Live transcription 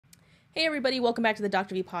Hey everybody, welcome back to the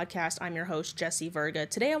Dr. V Podcast. I'm your host, Jessie Virga.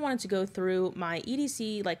 Today I wanted to go through my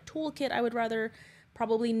EDC toolkit, I would rather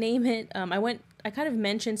probably name it. I kind of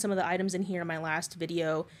mentioned some of the items in here in my last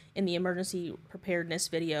video, in the emergency preparedness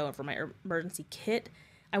video for my emergency kit.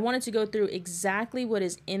 I wanted to go through exactly what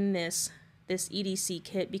is in this EDC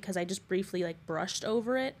kit because I just briefly brushed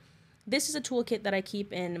over it. This is a toolkit that I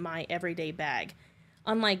keep in my everyday bag.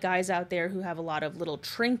 Unlike guys out there who have a lot of little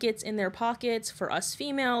trinkets in their pockets, for us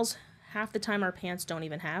females, half the time our pants don't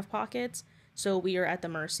even have pockets, so we are at the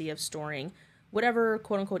mercy of storing whatever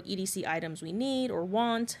quote-unquote EDC items we need or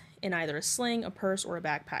want in either a sling, a purse, or a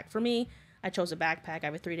backpack. For me, I chose a backpack. I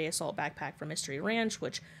have a 3-day assault backpack from Mystery Ranch,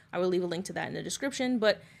 which I will leave a link to that in the description,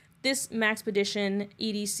 but this Maxpedition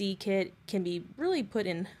EDC kit can be really put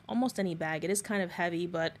in almost any bag. It is kind of heavy,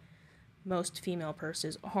 but most female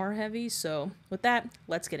purses are heavy, so with that,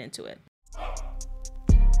 let's get into it.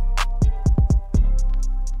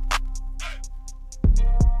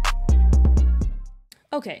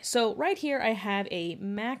 Okay, so right here I have a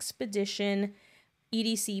Maxpedition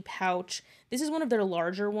EDC pouch. This is one of their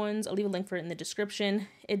larger ones. I'll leave a link for it in the description.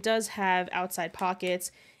 It does have outside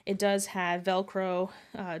pockets. It does have Velcro,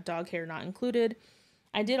 dog hair not included.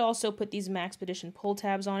 I did also put these Maxpedition pull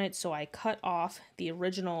tabs on it, so I cut off the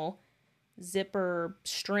original zipper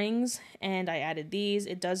strings and I added these.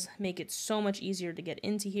 It does make it so much easier to get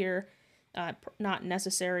into here. Not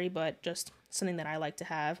necessary, but just something that I like to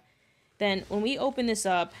have. Then when we open this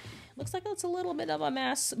up, it looks like it's a little bit of a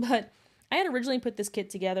mess, but I had originally put this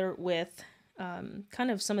kit together with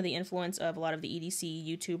kind of some of the influence of a lot of the EDC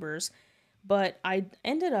YouTubers, but I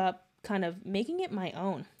ended up kind of making it my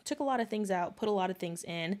own. Took a lot of things out, put a lot of things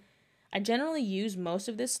in. I generally use most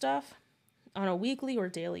of this stuff on a weekly or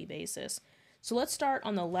daily basis. So let's start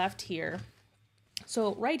on the left here.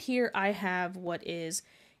 So right here I have what is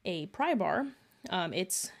a pry bar.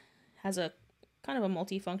 It has a kind of a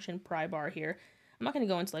multi-function pry bar here. I'm not going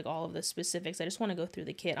to go into all of the specifics. I just want to go through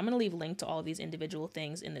the kit. I'm going to leave a link to all of these individual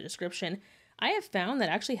things in the description. I have found that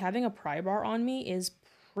actually having a pry bar on me is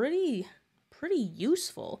pretty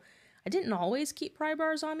useful. I didn't always keep pry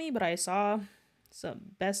bars on me, but I saw some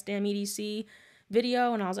best damn EDC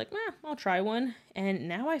video and I was like, I'll try one. And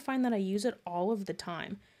now I find that I use it all of the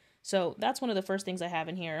time. So that's one of the first things I have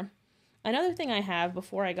in here. Another thing I have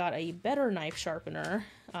before I got a better knife sharpener,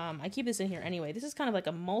 I keep this in here anyway. This is kind of like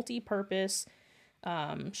a multi-purpose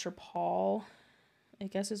SHARPAL, I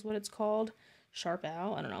guess is what it's called.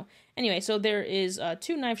 SHARPAL, I don't know. Anyway, so there is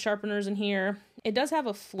 2 knife sharpeners in here. It does have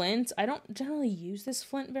a flint. I don't generally use this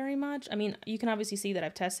flint very much. I mean, you can obviously see that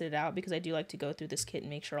I've tested it out because I do like to go through this kit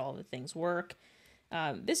and make sure all the things work.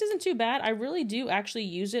 This isn't too bad. I really do actually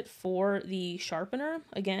use it for the sharpener.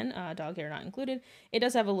 Again, dog hair not included. It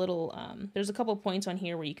does have a little, there's a couple of points on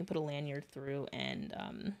here where you can put a lanyard through and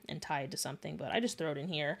tie it to something, but I just throw it in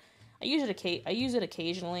here. I use it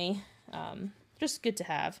occasionally, just good to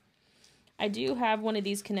have. I do have one of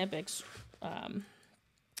these Knipex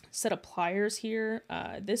set of pliers here.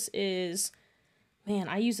 This is, man,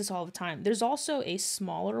 I use this all the time. There's also a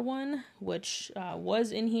smaller one, which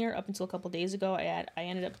was in here up until a couple days ago. I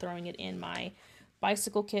ended up throwing it in my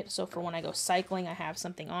bicycle kit, so for when I go cycling, I have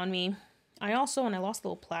something on me. I lost a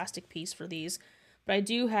little plastic piece for these, but I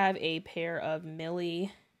do have a pair of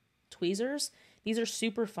milli tweezers. These are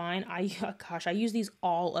super fine. Gosh, I use these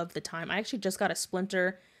all of the time. I actually just got a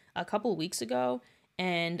splinter a couple of weeks ago,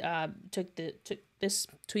 and took this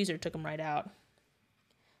tweezer, took them right out.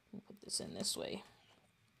 I'll put this in this way.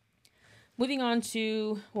 Moving on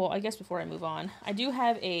to, well, I guess before I move on, I do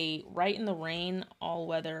have a Right in the Rain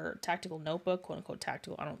all-weather tactical notebook, quote-unquote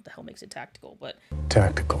tactical. I don't know what the hell makes it tactical, but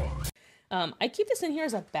tactical. I keep this in here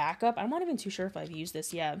as a backup. I'm not even too sure if I've used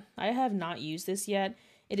this yet. I have not used this yet.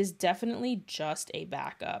 It is definitely just a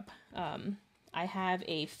backup. I have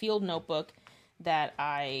a field notebook that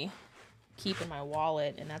I keep in my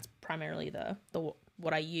wallet, and that's primarily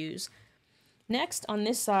what I use. Next, on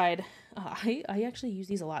this side, I actually use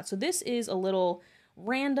these a lot. So this is a little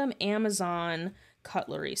random Amazon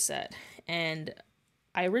cutlery set, and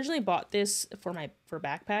I originally bought this for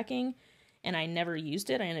backpacking, and I never used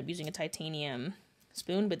it. I ended up using a titanium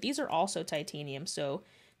spoon, but these are also titanium. So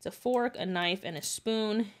it's a fork, a knife, and a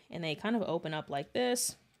spoon, and they kind of open up like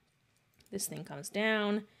this. This thing comes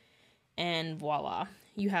down, and voila,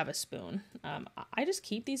 you have a spoon. I just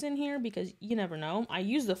keep these in here because you never know. I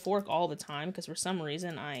use the fork all the time because for some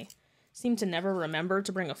reason I seem to never remember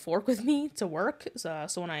to bring a fork with me to work. So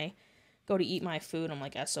when I go to eat my food, I'm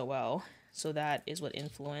like, SOL. So that is what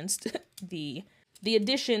influenced the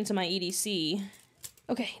addition to my EDC.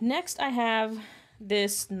 Okay, next I have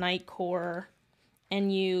this Nitecore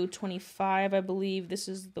NU25, I believe. This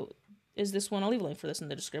is is this one. I'll leave a link for this in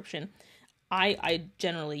the description. I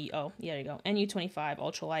generally, oh, yeah, there you go, NU25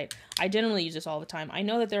 ultralight. I generally use this all the time. I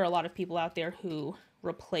know that there are a lot of people out there who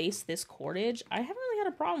replace this cordage. I haven't really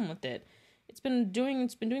had a problem with it. It's been doing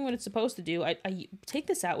what it's supposed to do. I take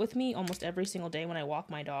this out with me almost every single day when I walk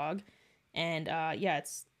my dog. And yeah,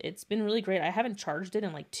 it's been really great. I haven't charged it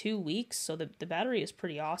in like 2 weeks, so the battery is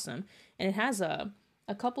pretty awesome. And it has a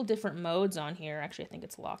couple different modes on here. Actually, I think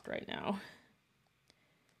it's locked right now.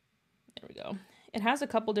 There we go. It has a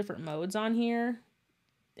couple different modes on here,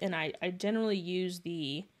 and I generally use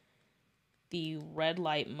the red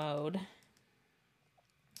light mode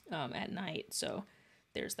at night, so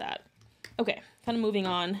there's that. Okay, kind of moving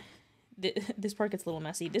on. This part gets a little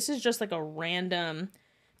messy. This is just like a random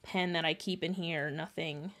pen that I keep in here.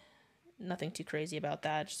 Nothing too crazy about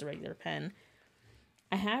that, just a regular pen.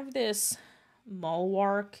 I have this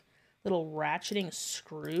Mulwark little ratcheting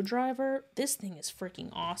screwdriver. This thing is freaking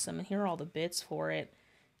awesome, and here are all the bits for it.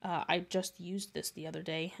 I just used this the other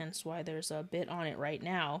day, hence why there's a bit on it right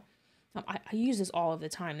now. I use this all of the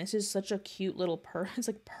time. This is such a cute little it's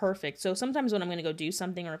like perfect. So sometimes when I'm going to go do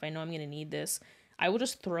something, or if I know I'm going to need this, I will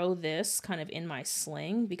just throw this kind of in my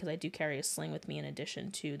sling, because I do carry a sling with me in addition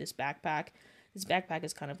to this backpack. This backpack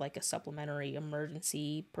is kind of like a supplementary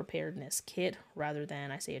emergency preparedness kit rather than,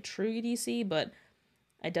 I say, a true EDC, but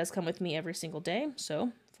it does come with me every single day,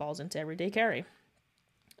 so falls into everyday carry.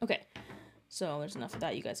 Okay, so there's enough of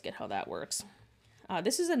that. You guys get how that works.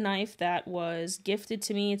 This is a knife that was gifted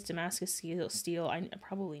to me. It's Damascus steel. I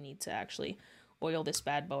probably need to actually oil this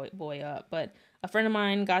bad boy up, but a friend of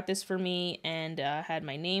mine got this for me and had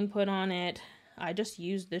my name put on it. I just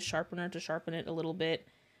used this sharpener to sharpen it a little bit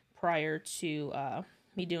prior to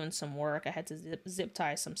me doing some work. I had to zip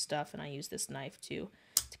tie some stuff, and I used this knife to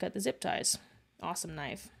cut the zip ties. Awesome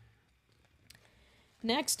knife.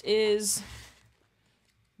 Next is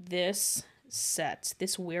this set,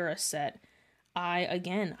 this Wera set.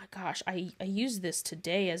 Again, gosh, I used this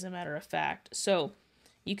today, as a matter of fact. So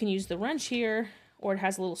you can use the wrench here, or it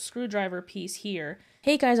has a little screwdriver piece here.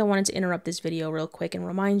 Hey guys, I wanted to interrupt this video real quick and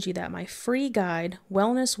remind you that my free guide,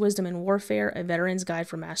 Wellness, Wisdom, and Warfare, A Veteran's Guide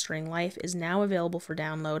for Mastering Life, is now available for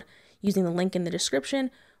download using the link in the description,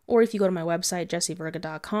 or if you go to my website,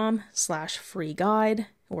 jessievirga.com/free guide,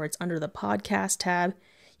 or it's under the podcast tab,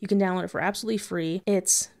 you can download it for absolutely free.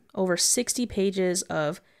 It's over 60 pages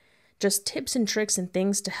of just tips and tricks and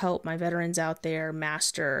things to help my veterans out there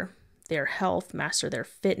master their health, master their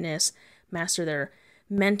fitness, master their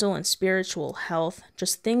mental and spiritual health,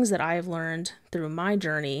 just things that I've learned through my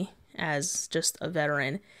journey as just a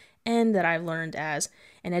veteran, and that I've learned as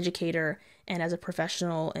an educator and as a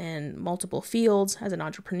professional in multiple fields, as an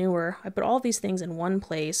entrepreneur. I put all these things in one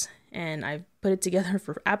place, and I've put it together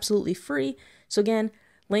for absolutely free. So again,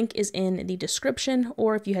 link is in the description,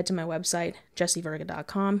 or if you head to my website,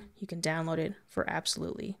 jessievirga.com, you can download it for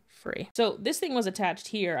absolutely free. So this thing was attached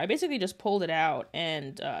here. I basically just pulled it out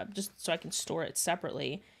and just so I can store it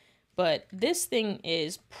separately. But this thing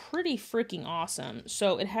is pretty freaking awesome.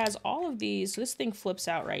 So it has all of these. So this thing flips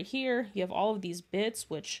out right here. You have all of these bits,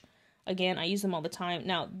 which again, I use them all the time.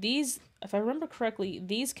 Now these, if I remember correctly,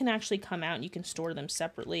 these can actually come out and you can store them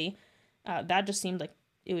separately. That just seemed like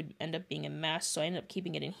it would end up being a mess. So I ended up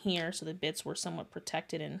keeping it in here so the bits were somewhat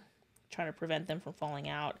protected and trying to prevent them from falling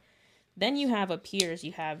out. Then you have up here,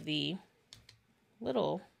 you have the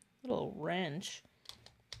little wrench,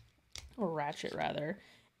 or ratchet rather.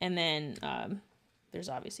 And then there's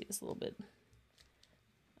obviously this little bit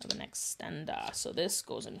of an extender. So this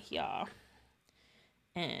goes in here.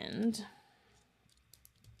 And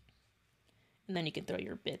then you can throw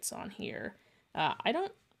your bits on here. I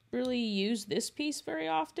don't really use this piece very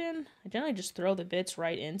often. I generally just throw the bits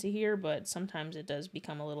right into here, but sometimes it does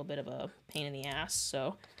become a little bit of a pain in the ass.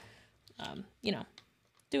 So, you know,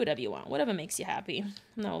 do whatever you want, whatever makes you happy. I'm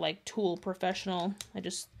no like tool professional. I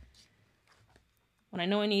just, when I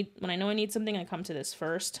know I need something, I come to this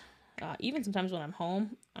first. Even sometimes when I'm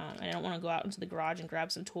home, and I don't want to go out into the garage and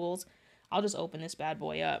grab some tools, I'll just open this bad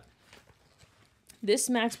boy up. This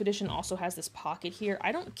Maxpedition also has this pocket here.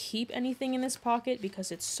 I don't keep anything in this pocket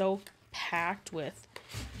because it's so packed with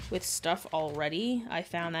stuff already. I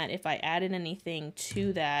found that if I added anything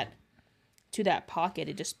to that pocket,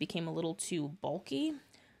 it just became a little too bulky.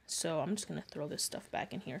 So I'm just gonna throw this stuff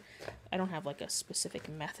back in here. I don't have like a specific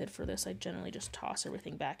method for this. I generally just toss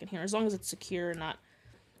everything back in here. As long as it's secure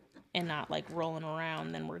and not like rolling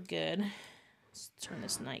around, then we're good. Let's turn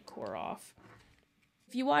this Nitecore off.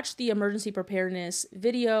 If you watched the emergency preparedness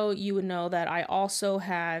video, you would know that I also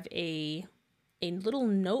have a little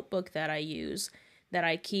notebook that I use that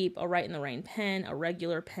I keep a Write in the Rain pen, a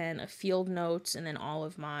regular pen, a field notes, and then all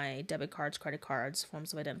of my debit cards, credit cards,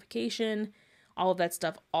 forms of identification. All of that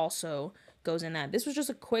stuff also goes in that. This was just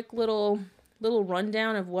a quick little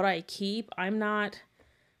rundown of what I keep. I'm not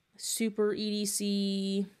super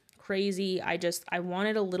EDC crazy. I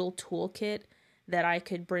wanted a little toolkit that I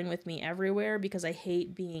could bring with me everywhere because I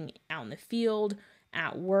hate being out in the field,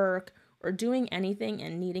 at work, or doing anything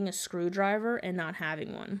and needing a screwdriver and not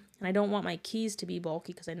having one. And I don't want my keys to be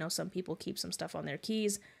bulky because I know some people keep some stuff on their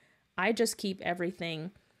keys. I just keep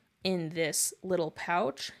everything in this little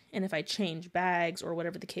pouch, and if I change bags or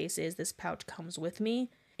whatever the case is, this pouch comes with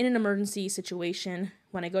me. In an emergency situation,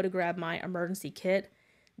 when I go to grab my emergency kit,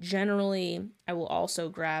 generally I will also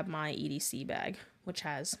grab my EDC bag, which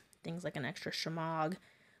has things like an extra shamog,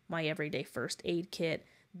 my everyday first aid kit,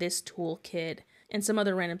 this tool kit, and some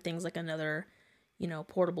other random things like another,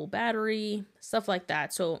 portable battery, stuff like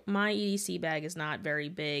that. So my EDC bag is not very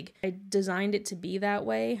big. I designed it to be that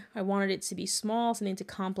way. I wanted it to be small, something to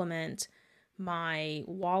complement my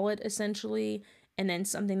wallet essentially, and then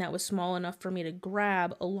something that was small enough for me to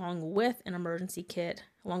grab along with an emergency kit,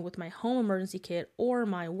 along with my home emergency kit or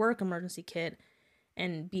my work emergency kit,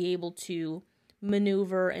 and be able to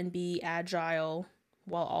maneuver and be agile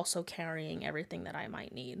while also carrying everything that I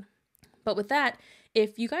might need. But with that,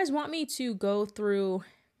 if you guys want me to go through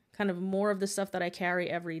kind of more of the stuff that I carry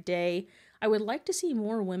every day, I would like to see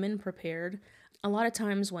more women prepared. A lot of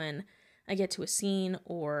times when I get to a scene,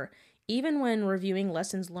 or even when reviewing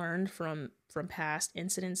lessons learned from past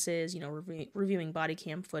incidences, reviewing body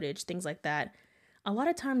cam footage, things like that, a lot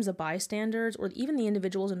of times the bystanders or even the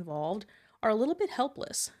individuals involved are a little bit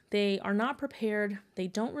helpless. They are not prepared. They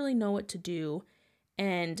don't really know what to do.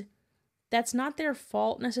 And that's not their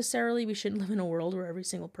fault necessarily. We shouldn't live in a world where every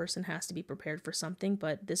single person has to be prepared for something,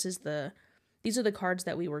 but these are the cards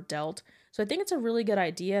that we were dealt. So I think it's a really good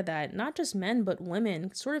idea that not just men, but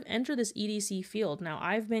women sort of enter this EDC field. Now,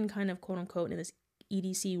 I've been kind of quote unquote in this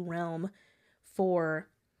EDC realm for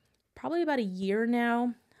probably about a year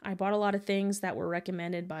now. I bought a lot of things that were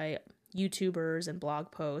recommended by YouTubers and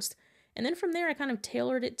blog posts. And then from there, I kind of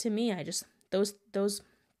tailored it to me. I just, those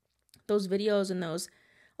videos and those,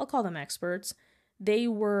 I'll call them experts, they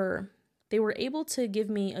were able to give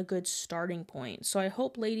me a good starting point. So I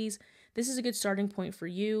hope, ladies, this is a good starting point for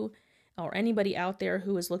you or anybody out there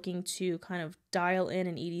who is looking to kind of dial in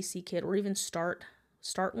an EDC kit or even start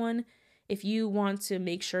one. If you want to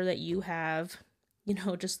make sure that you have,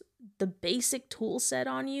 just the basic tool set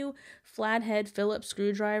on you, flathead, Phillips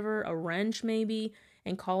screwdriver, a wrench maybe,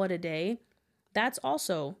 and call it a day, that's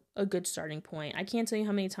also a good starting point. I can't tell you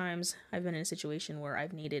how many times I've been in a situation where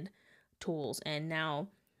I've needed tools, and now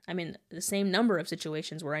I'm in the same number of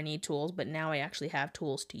situations where I need tools, but now I actually have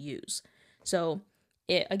tools to use. So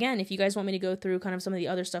again, if you guys want me to go through kind of some of the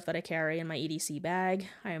other stuff that I carry in my EDC bag,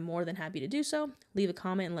 I am more than happy to do so. Leave a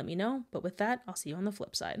comment and let me know. But with that, I'll see you on the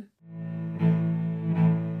flip side.